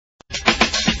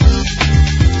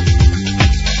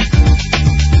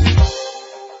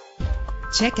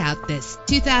Check out this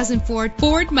 2004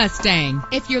 Ford Mustang.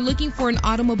 If you're looking for an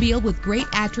automobile with great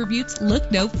attributes,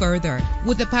 look no further.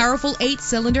 With a powerful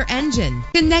 8-cylinder engine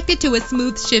connected to a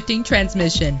smooth shifting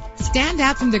transmission, stand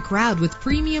out from the crowd with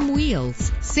premium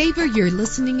wheels. Savor your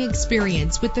listening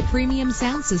experience with the premium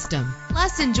sound system.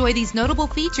 Plus, enjoy these notable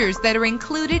features that are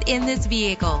included in this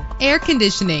vehicle: air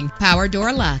conditioning, power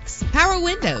door locks, power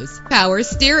windows, power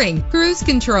steering, cruise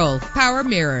control, power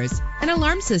mirrors, an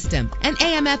alarm system, an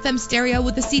AM/FM stereo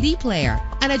with a CD player,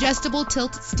 an adjustable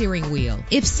tilt steering wheel.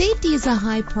 If safety is a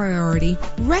high priority,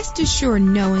 rest assured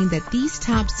knowing that these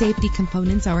top safety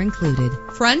components are included: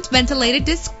 front ventilated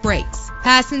disc brakes,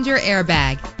 passenger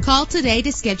airbag. Call today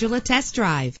to schedule a test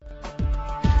drive.